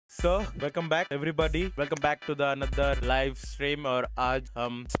So welcome back everybody, welcome back to the another live stream। और आज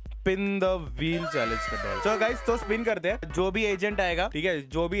हम spin the wheel challenge करते हैं। चलो गाइस, तो स्पिन करते हैं। जो भी एजेंट आएगा, ठीक है,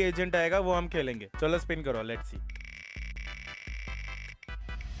 जो भी एजेंट आएगा वो हम खेलेंगे। चलो स्पिन करो, let's see.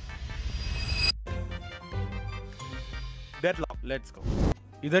 Deadlock, let's go.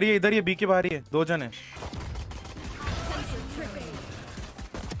 इधर ये बी के बाहर ही है, दो जन है।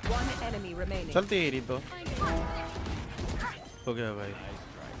 चलते ही रही तो हो गया भाई।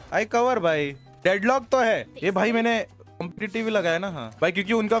 आई कवर भाई, डेडलॉक तो है ये भाई। मैंने कॉम्पिटिटिव लगाया ना, हाँ भाई,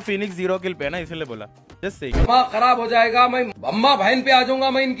 क्योंकि उनका फिनिक्स 0 किल पे है ना, इसलिए बोला। जस्ट सही खराब हो जाएगा, मैं अम्मा बहन पे आ जाऊंगा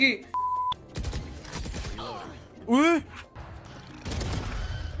मैं इनकी।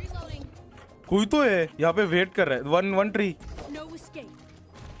 कोई तो है यहाँ पे, वेट कर रहा है। वन ट्री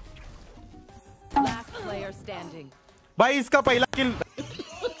भाई, इसका पहला किल।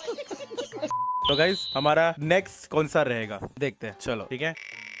 तो गाइस, हमारा नेक्स्ट कौन सा रहेगा देखते हैं। चलो ठीक है,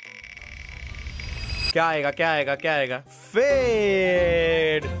 क्या आएगा क्या आएगा क्या आएगा?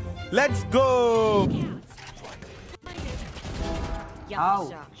 Fade, let's go.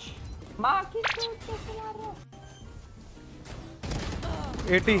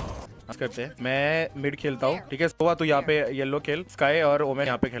 80 करते हैं। मैं मिड खेलता हूँ, ठीक है। सोवा तू यहाँ पे येलो खेल, स्काई और ओमेन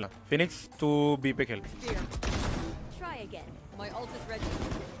यहाँ पे खेला। फिनिक्स तू बी पे खेल।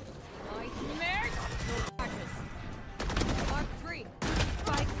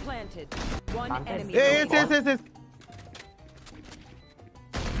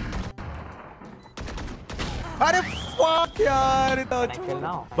 अरे फक यार,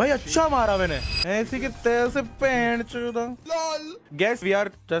 भाई अच्छा मारा मैंने, ऐसी की तैसे pant चूदा। Guess we are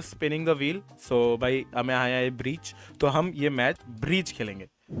just spinning the wheel. सो भाई हमें आया है ब्रीच, तो हम ये मैच ब्रीच खेलेंगे।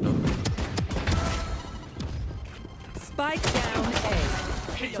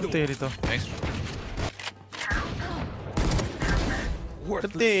 तेरी तो तेरी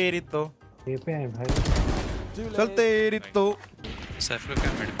तो पे है भाई, चल तेरी तो। साइफर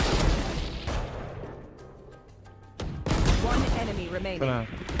का mid. One enemy remaining.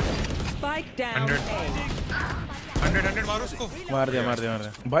 Spike down. 100 मारो उसको। मार दिया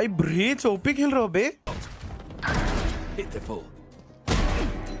भाई। ब्रीच ओपी खेल रहा हो बे।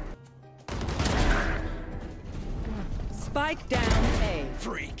 Spike down A.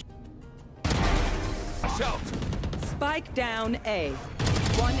 Spike down A.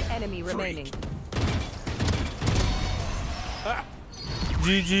 One enemy remaining.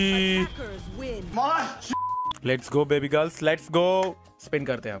 GG। Let's go baby girls, let's go। Spin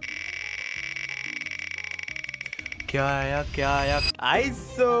करते हैं आप। क्या आया?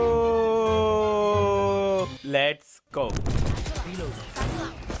 Iso, let's go.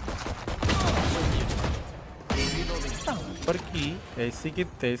 पर की ऐसी की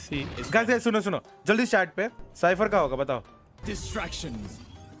तैसी। गाइस सुनो जल्दी चैट पे, साइफर का होगा बताओ। Distractions।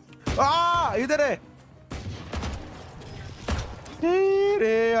 इधर है।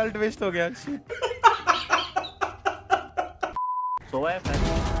 रे अल्ट वेस्ट हो गया।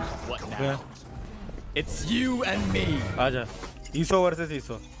 What now? It's you and me. आजा, ईसो वर्सेस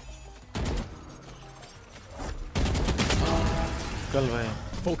ईसो। चल भाई,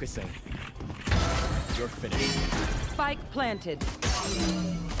 Focusing. You're finished. Spike planted.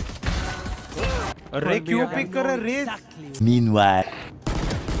 अरे क्यों पिक कर रहा है? Meanwhile,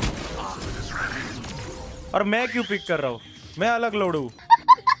 और मैं क्यों पिक कर रहा हूँ? मैं अलग लोडू।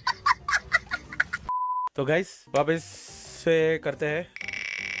 तो गाइस वापस से करते हैं।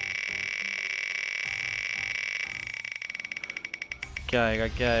 क्या आएगा?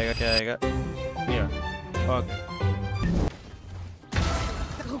 Okay.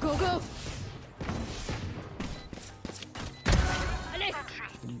 Go.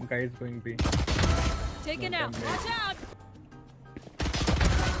 guys going B. Taken out. Watch out.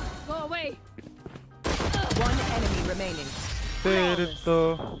 Go away. One enemy remaining. फिर तो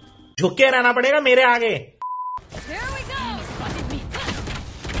झुक के रहना पड़ेगा मेरे आगे। Here we go.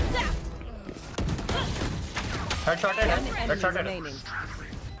 Headshot remaining.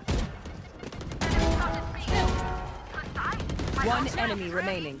 One enemy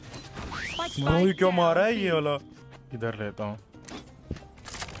remaining. मोही क्यों मारा है ये वाला? इधर लेता हूँ।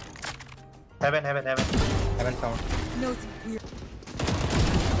 Heaven sound.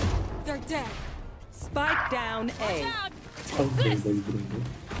 They're dead. Spike down A.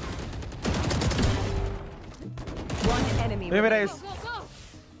 One enemy ये मेरा remaining. इस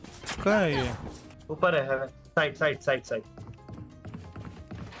कहाँ है ये? ऊपर है haven. Side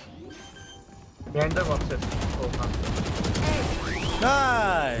behind the boxes। ओ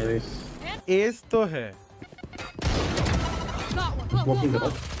हाँ, नाइस, एस तो है। Got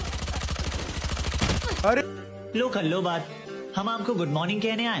one. अरे लो कर लो बात। हम आपको गुड मॉर्निंग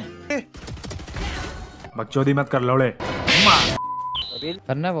कहने आए। बकचोदी मत कर लौड़े।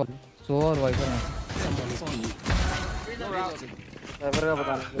 करना बोल सो और वाइपर है।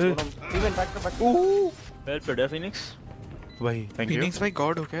 Well played Phoenix. वही थैंक यू। फिनिक्स भाई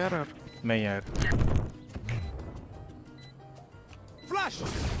गॉड हो गया यार। नहीं यार।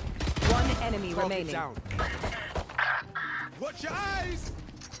 One enemy remaining.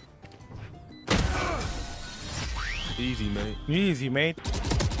 Easy mate. Easy mate.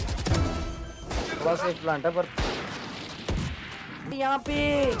 बस एक प्लांट है पर यहाँ पे।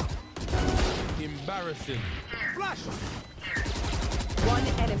 Embarrassing. One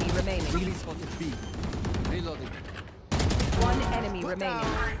enemy remaining. One enemy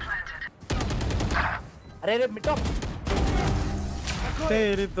remaining. अरे रे मिटो।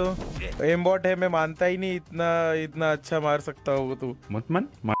 तेरी तो एमबॉट है, मैं मानता ही नहीं इतना अच्छा मार सकता हूँ तू। मत मन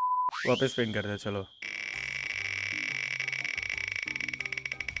वापस पिन कर दे चलो।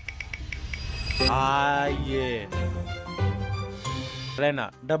 ये रहना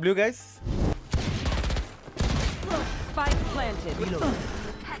W guys। Spike planted.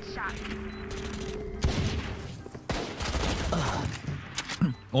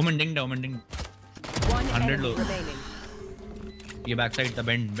 Omen ding, Omen ding. One 100 enemy low. remaining. ये बैक साइड था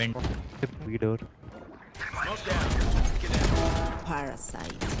bend.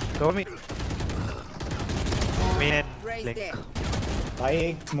 Parasite. Tommy Raise there. भाई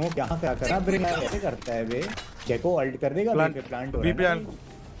एक स्मोक यहाँ क्या करा ब्रिंग ऐसे करता है बे। जेको अल्ट कर देगा plant plant B plan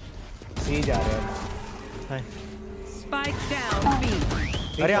C जा रहे हैं। Spike down B.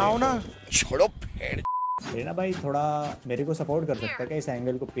 अरे आओ ना। लेना भाई थोड़ा मेरे को सपोर्ट कर सकता है क्या इस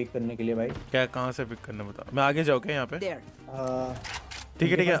एंगल को पिक करने के लिए भाई? क्या कहाँ से पिक करना बता। मैं आगे जाऊँ क्या यहाँ पे? There.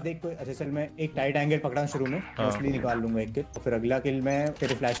 ठीक है देख कोई अच्छा चल मैं एक टाइट एंगल पकड़ा शुरू में मोस्टली निकाल लूंगा एक किल और फिर अगला किल मैं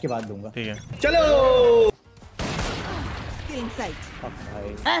तेरे फ्लैश के बाद दूंगा। ठीक है चलो। Still in sight.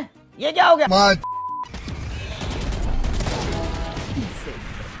 भाई ये क्या हो गया?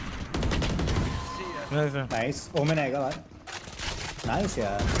 नाइस ओमेन आएगा बाहर। नाइस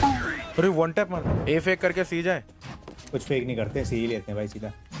यार। अरे वन टैप मार ए फेक करके सी जाए। कुछ फेक नहीं करते सी ही लेते हैं भाई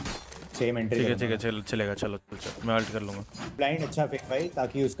सीधा सेम एंट्री। ठीक है चलेगा चलो मैं अल्ट कर लूंगा। ब्लाइंड अच्छा फेक भाई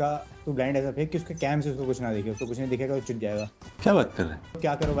ताकि उसका तू ब्लाइंड ऐसा फेक कि उसके कैम से उसको कुछ ना दिखे। उसको कुछ नहीं दिखेगा तो चुप जाएगा। क्या बात कर रहे हैं? तो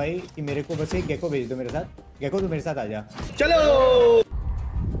क्या करो भाई कि मेरे को बस एक गेको भेज दो मेरे साथ। गेको तू मेरे साथ आ जा। चलो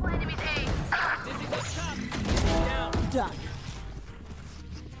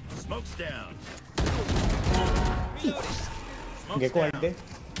गेको अल्ट दे।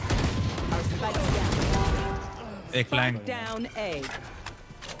 एक फ्लैंक Down A.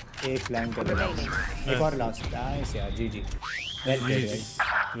 एक फ्लैंक कर दे। एक और लास्ट। नाइस यार जी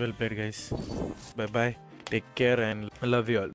well played guys. Bye bye take care and love you all.